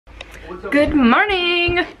Good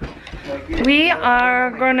morning. We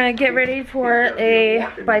are gonna get ready for a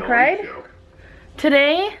bike ride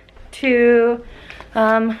today to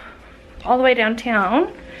all the way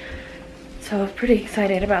downtown. So pretty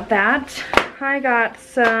excited about that. I got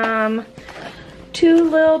some Two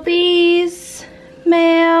Little Bees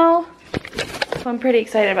mail. So I'm pretty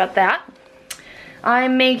excited about that.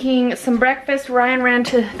 I'm making some breakfast. Ryan ran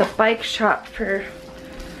to the bike shop for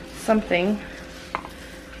something.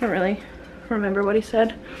 I don't really remember what he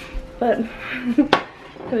said, but he'll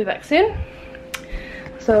be back soon.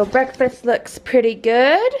 So breakfast looks pretty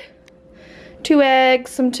good. 2 eggs,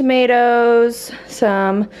 some tomatoes,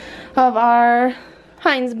 some of our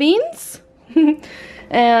Heinz beans,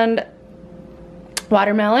 and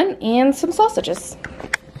watermelon, and some sausages.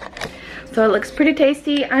 So it looks pretty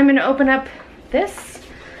tasty. I'm gonna open up this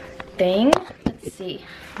thing. Let's see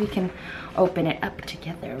if we can open it up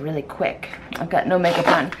together really quick. I've got no makeup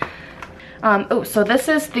on. Oh, so this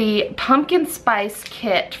is the pumpkin spice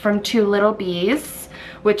kit from Two Little Bees,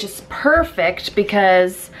 which is perfect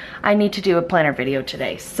because I need to do a planner video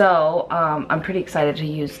today. So I'm pretty excited to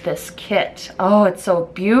use this kit. Oh, it's so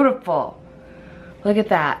beautiful. Look at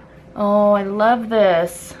that. Oh, I love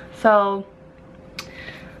this. So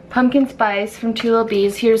pumpkin spice from Two Little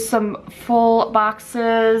Bees. Here's some full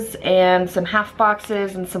boxes and some half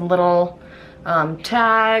boxes and some little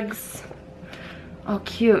tags. Oh,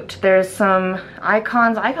 cute. There's some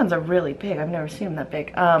icons. Icons are really big. I've never seen them that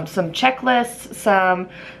big. Some checklists, some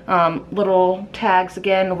little tags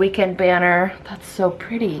again, weekend banner. That's so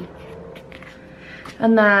pretty.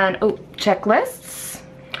 And then, oh, checklists,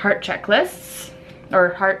 heart checklists, or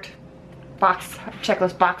heart box,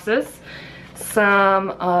 checklist boxes.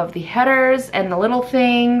 Some of the headers and the little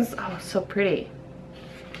things. Oh, so pretty.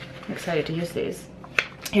 I'm excited to use these.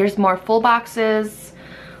 Here's more full boxes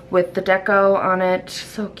with the deco on it.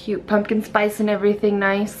 So cute. Pumpkin spice and everything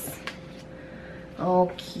nice. Oh,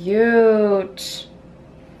 cute.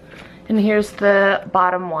 And here's the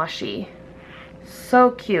bottom washi.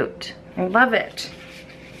 So cute. I love it.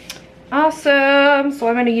 Awesome. So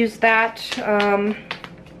I'm going to use that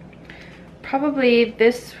probably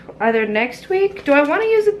this, either next week. Do I want to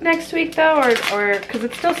use it next week though, or because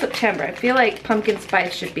it's still September? I feel like pumpkin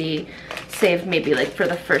spice should be saved maybe like for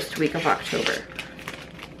the first week of October.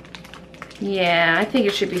 Yeah, I think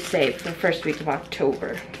it should be saved for the first week of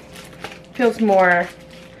October. Feels more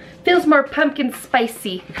pumpkin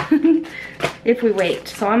spicy if we wait.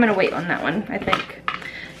 So I'm gonna wait on that one, I think.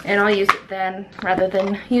 And I'll use it then rather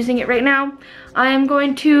than using it right now. I am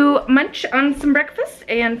going to munch on some breakfast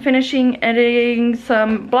and finishing editing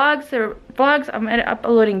some vlogs. I'm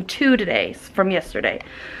uploading 2 today from yesterday.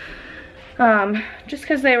 Just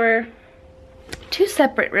because they were two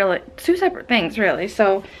separate things really.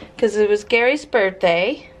 So because it was Gary's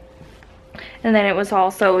birthday, and then it was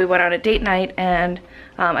also, we went on a date night, and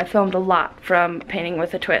I filmed a lot from Painting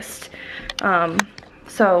with a Twist.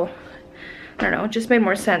 So I don't know, it just made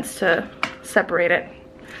more sense to separate it.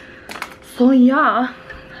 So yeah,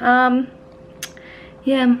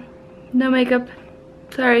 yeah, no makeup,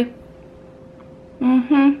 sorry.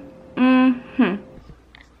 You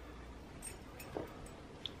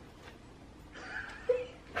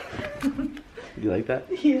like that?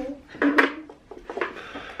 Yeah.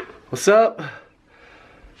 What's up?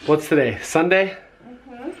 What's today? Sunday?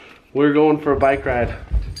 We're going for a bike ride.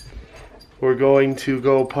 We're going to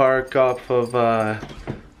go park off of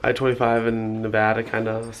I-25 in Nevada, kind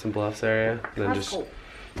of some Bluffs area, and then just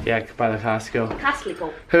by the Costco. And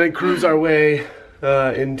then cruise our way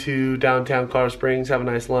into downtown Colorado Springs, have a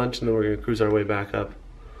nice lunch, and then we're gonna cruise our way back up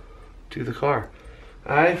to the car.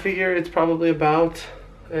 I figure it's probably about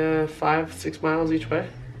 5-6 miles each way.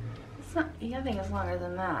 It's not, I think it's longer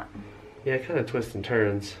than that. Yeah, it kind of twists and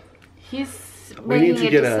turns. He's making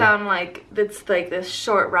it just sound like it's like this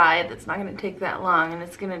short ride that's not going to take that long, and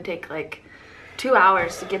it's going to take like 2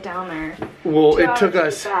 hours to get down there. Well, it took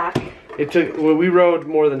us. Well, we rode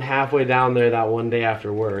more than halfway down there that one day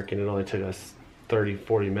after work, and it only took us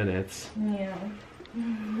 30-40 minutes. Yeah.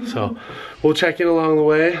 So we'll check in along the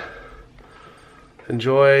way.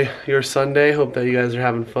 Enjoy your Sunday. Hope that you guys are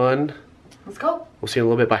having fun. Let's go. We'll see you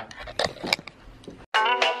in a little bit. Bye.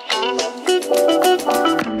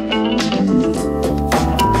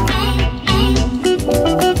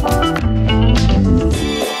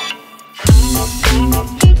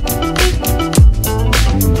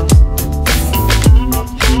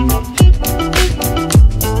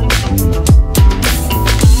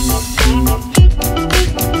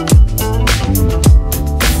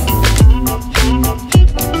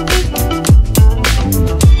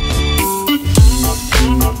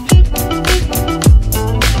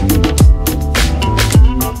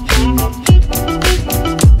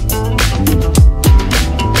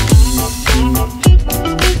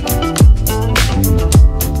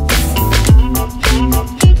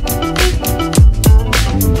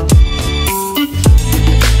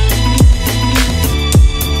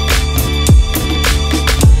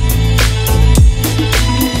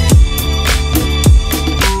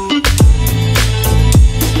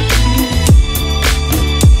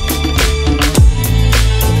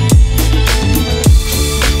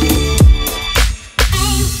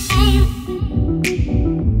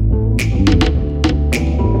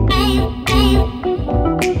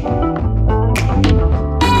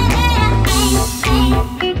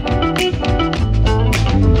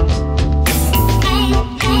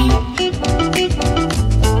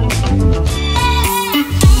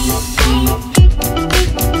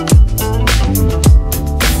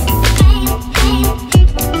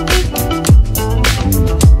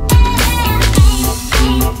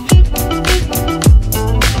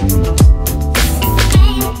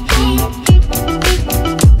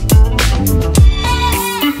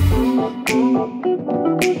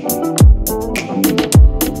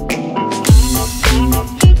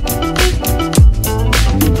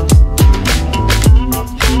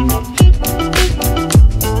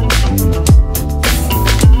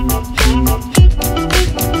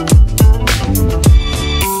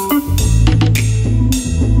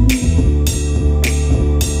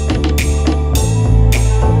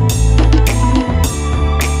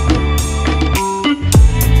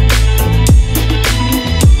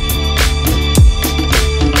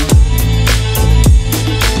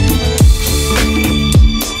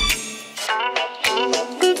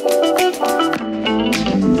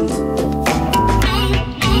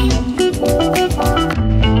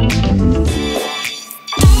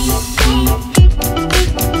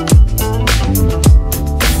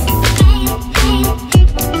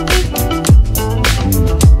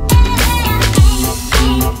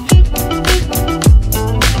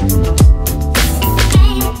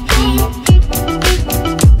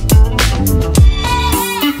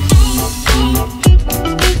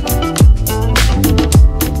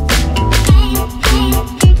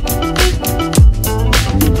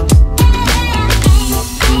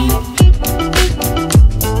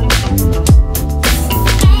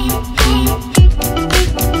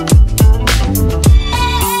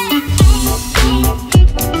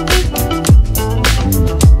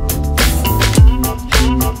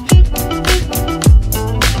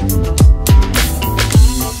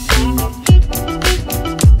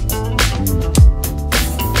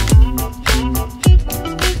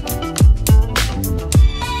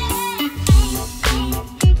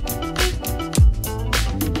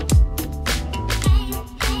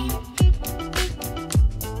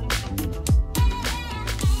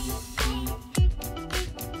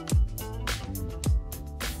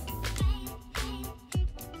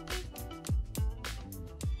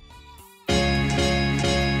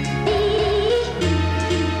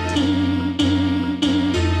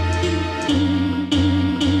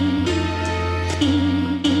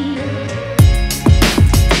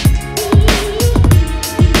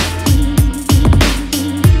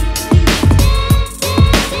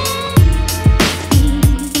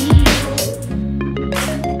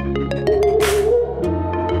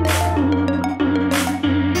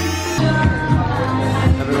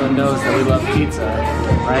 pizza,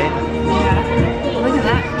 right? Yeah. Look at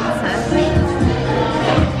that pizza.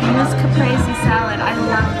 And this caprese salad. I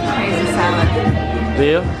love caprese salad. Do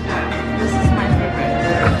you? This is my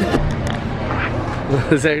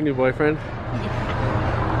favorite. Is that your new boyfriend?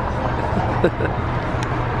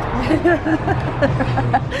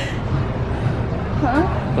 Huh?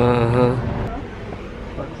 Uh-huh.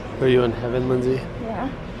 Are you in heaven, Lindsay? Yeah.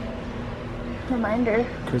 Reminder.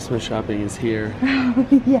 Christmas shopping is here.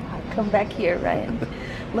 Yeah, come back here, Ryan.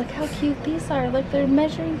 Look how cute these are. Look, they're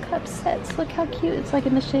measuring cup sets. Look how cute. It's like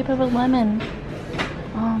in the shape of a lemon.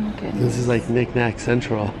 Oh my goodness. This is like knick-knack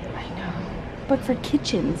central. I know. But for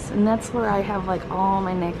kitchens, and that's where I have like all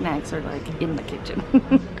my knickknacks are like in the kitchen.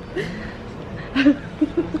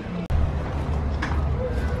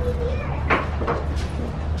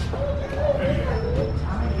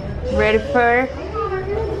 Ready for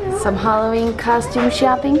some Halloween costume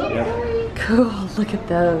shopping? Yep. Cool, look at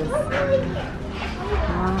those.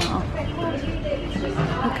 Wow.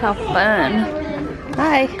 Look how fun.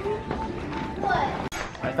 Hi.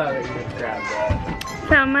 I thought I could grab that.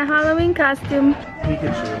 Found my Halloween costume.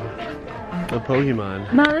 Pikachu. A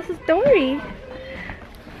Pokemon. No, this is Dory.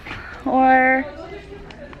 Or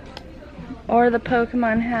the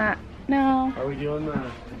Pokemon hat. No. Are we doing the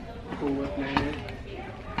Cool Whip magnet?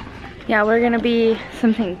 Yeah, we're gonna be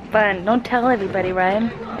something fun. Don't tell everybody, Ryan.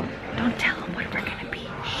 Don't tell them what we're gonna be.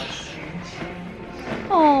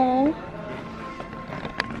 Oh.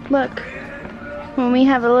 Look. When we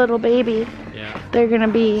have a little baby, Yeah. they're gonna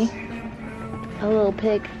be a little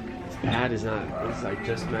pig. This pad is not, it's like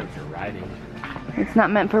just meant for riding. It's not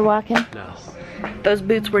meant for walking. No. Those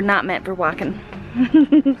boots were not meant for walking.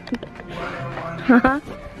 Huh?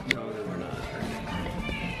 No, they were not.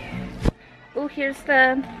 Oh, here's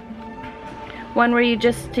the one where you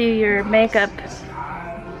just do your makeup.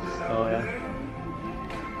 Oh, yeah.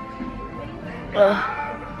 Ugh.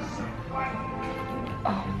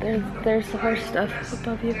 Oh, there's the horse stuff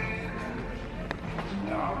above you.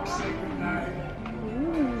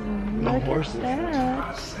 Ooh, No look horses. at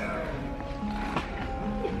that.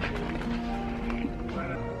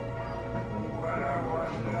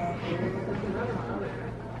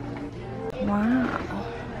 Wow.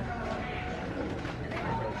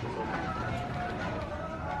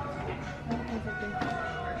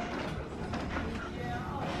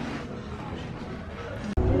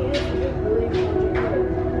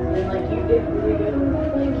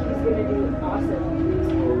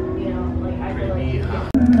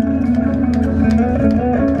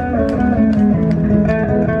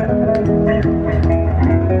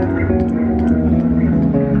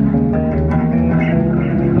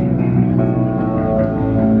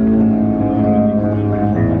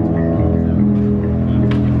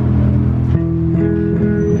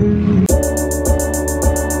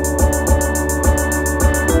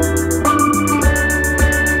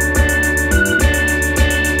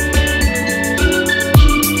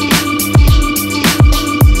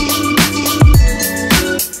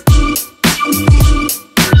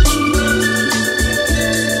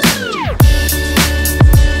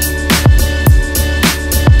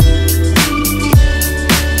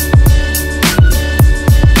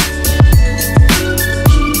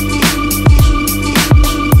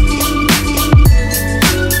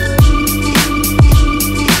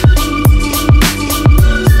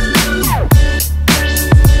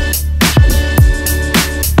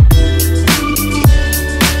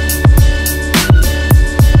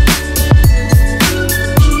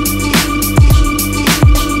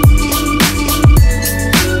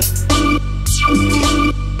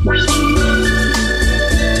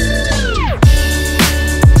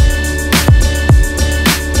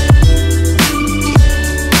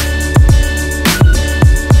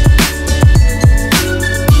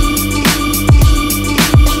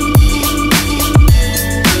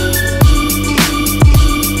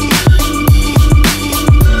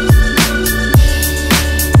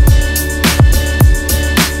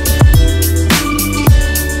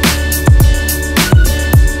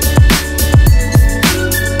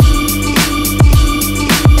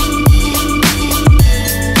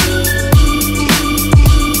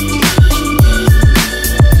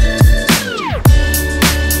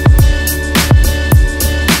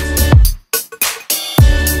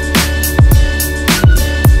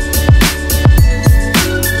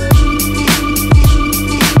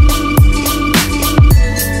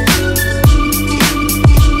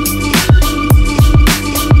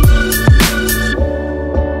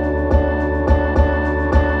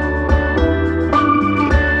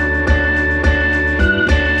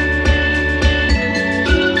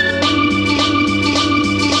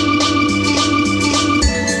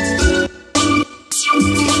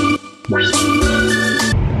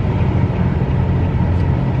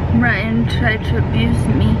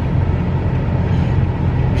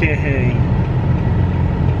 Can't hang.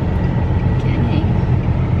 Can't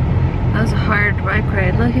hang. That was a hard bike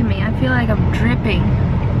ride. Look at me. I feel like I'm dripping.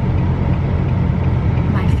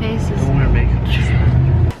 My face is... Don't wear makeup.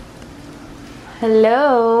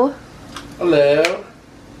 Hello. Hello.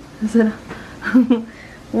 Is it...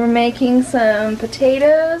 We're making some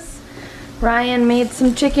potatoes. Ryan made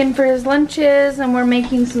some chicken for his lunches, and we're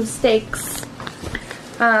making some steaks.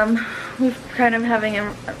 We're kind of having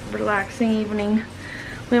a relaxing evening.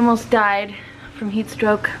 We almost died from heat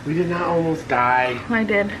stroke. We did not almost die. I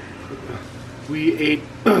did. We ate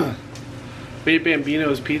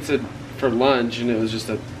Bambino's pizza for lunch, and it was just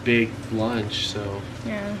a big lunch, so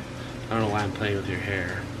Yeah. I don't know why I'm playing with your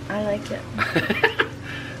hair. I like it.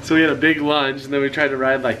 So we had a big lunch, and then we tried to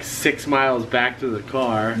ride like 6 miles back to the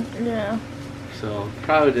car. Yeah. So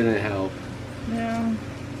probably didn't help. Yeah.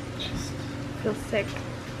 Just feel sick.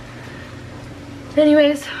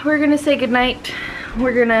 Anyways, we're gonna say goodnight.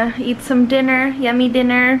 We're gonna eat some dinner, yummy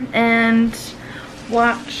dinner, and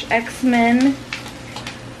watch X-Men.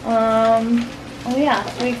 Oh yeah,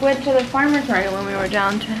 we went to the farmer's market when we were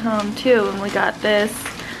downtown too, and we got this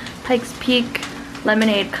Pikes Peak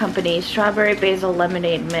Lemonade Company strawberry basil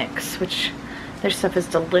lemonade mix, which their stuff is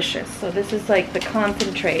delicious. So this is like the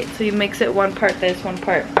concentrate. So you mix it 1 part this, 1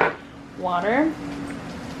 part water.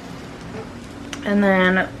 And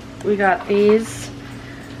then we got these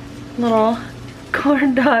little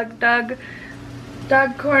corn dog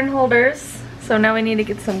corn holders. So now we need to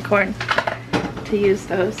get some corn to use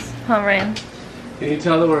those. Huh, Ryan? Can you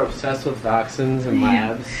tell that we're obsessed with dachshunds and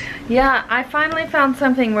labs? Yeah, I finally found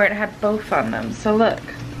something where it had both on them. So look,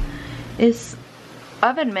 this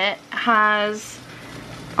oven mitt has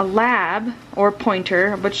a lab or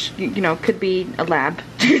pointer, which you know could be a lab,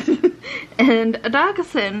 and a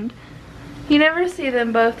dachshund. You never see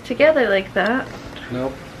them both together like that.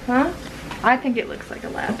 Nope. Huh? I think it looks like a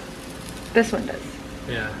lab. This one does.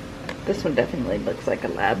 Yeah. This one definitely looks like a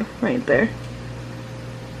lab right there.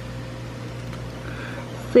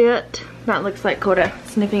 See it? That looks like Coda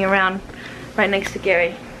sniffing around right next to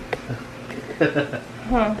Gary.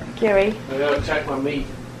 Huh, Gary. I gotta check my meat.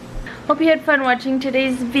 Hope you had fun watching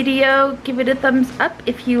today's video. Give it a thumbs up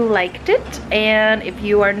if you liked it. And if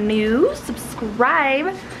you are new,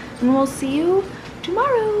 subscribe. And we'll see you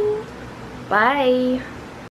tomorrow. Bye.